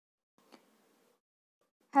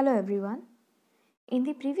Hello everyone. In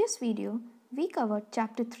the previous video, we covered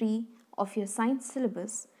chapter 3 of your science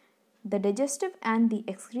syllabus, the digestive and the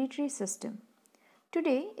excretory system.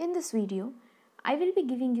 Today in this video, I will be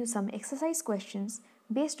giving you some exercise questions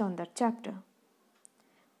based on that chapter.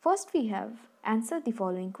 First we have answer the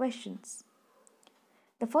following questions.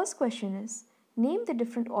 The first question is, name the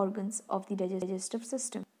different organs of the digestive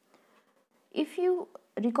system. If you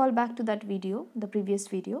recall back to that video, the previous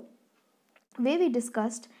video, where we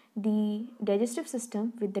discussed the digestive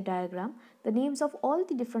system with the diagram, the names of all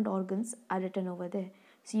the different organs are written over there.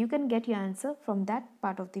 So you can get your answer from that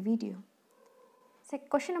part of the video.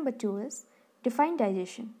 Question number 2 is, define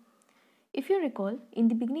digestion. If you recall, in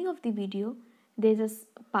the beginning of the video, there is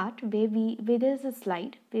a part where there is a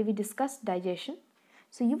slide where we discussed digestion.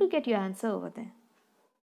 So you will get your answer over there.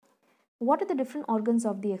 What are the different organs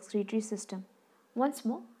of the excretory system? Once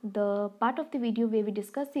more, the part of the video where we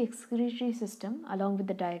discuss the excretory system along with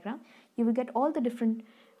the diagram, you will get all the different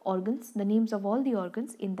organs, the names of all the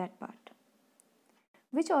organs in that part.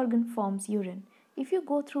 Which organ forms urine? If you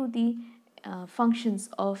go through the functions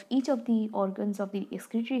of each of the organs of the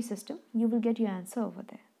excretory system, you will get your answer over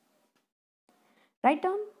there. Write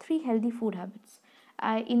down 3 healthy food habits.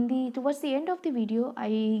 Towards the end of the video,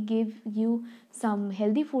 I gave you some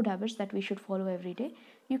healthy food habits that we should follow every day.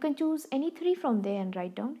 You can choose any 3 from there and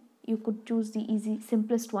write down. You could choose the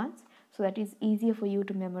simplest ones, so that is easier for you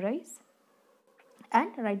to memorize,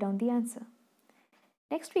 and write down the answer.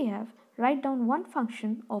 Next we have, write down one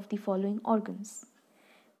function of the following organs.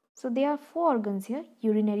 So there are 4 organs here: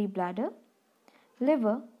 urinary bladder,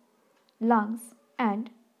 liver, lungs,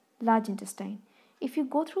 and large intestine. If you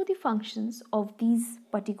go through the functions of these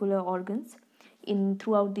particular organs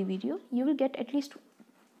throughout the video, you will get at least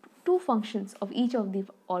 2 functions of each of the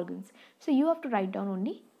organs. So you have to write down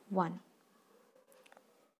only 1.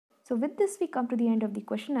 So with this, we come to the end of the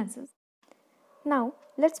question answers. Now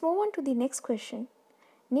let's move on to the next question.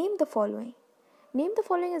 Name the following. Name the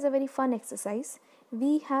following is a very fun exercise.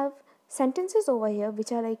 We have sentences over here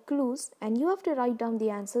which are like clues, and you have to write down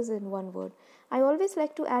the answers in one word. I always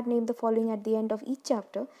like to add name the following at the end of each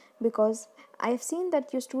chapter because I have seen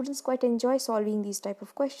that your students quite enjoy solving these type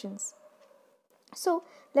of questions. So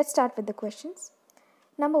let's start with the questions.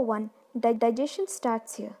 Number 1, digestion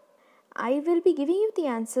starts here. I will be giving you the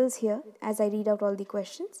answers here as I read out all the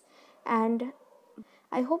questions, and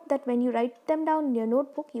I hope that when you write them down in your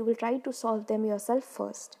notebook, you will try to solve them yourself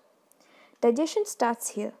first. Digestion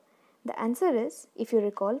starts here. The answer is, if you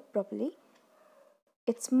recall properly,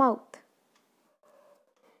 it's mouth.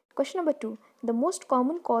 Question number 2, the most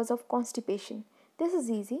common cause of constipation. This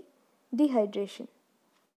is easy, dehydration.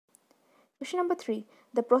 Question number 3,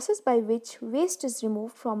 the process by which waste is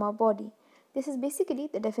removed from our body. This is basically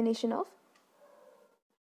the definition of,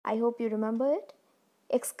 I hope you remember it,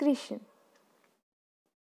 excretion.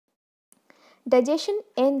 Digestion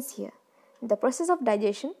ends here. The process of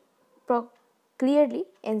digestion clearly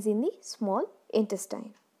ends in the small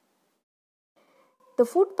intestine. The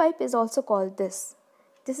food pipe is also called this.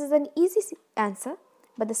 This is an easy answer,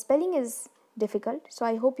 but the spelling is difficult, so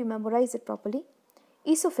I hope you memorize it properly.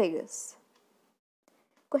 Esophagus.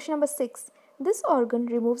 Question number 6. This organ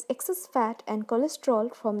removes excess fat and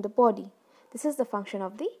cholesterol from the body. This is the function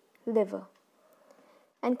of the liver.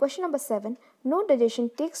 And question number 7. No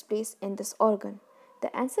digestion takes place in this organ.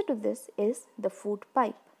 The answer to this is the food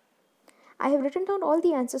pipe. I have written down all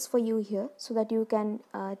the answers for you here so that you can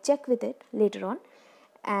check with it later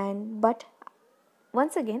on. But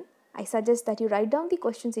once again, I suggest that you write down the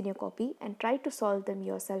questions in your copy and try to solve them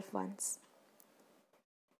yourself once.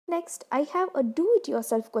 Next, I have a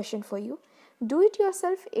do-it-yourself question for you.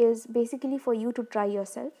 Do-it-yourself is basically for you to try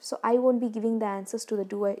yourself. So I won't be giving the answers to the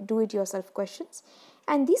do-it-yourself questions.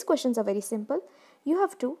 And these questions are very simple. You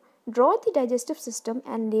have to draw the digestive system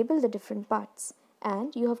and label the different parts.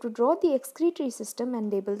 And you have to draw the excretory system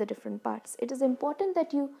and label the different parts. It is important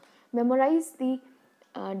that you memorize the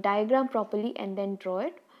diagram properly and then draw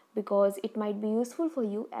it, because it might be useful for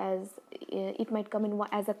you as it might come in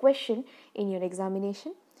as a question in your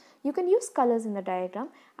examination. You can use colors in the diagram.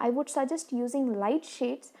 I would suggest using light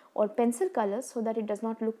shades or pencil colors so that it does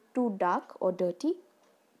not look too dark or dirty.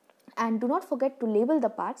 And do not forget to label the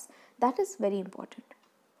parts. That is very important.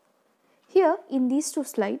 Here in these 2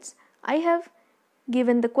 slides, I have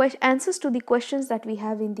given the answers to the questions that we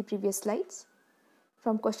have in the previous slides,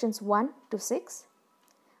 from questions 1 to 6.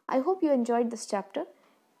 I hope you enjoyed this chapter.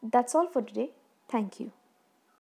 That's all for today. Thank you.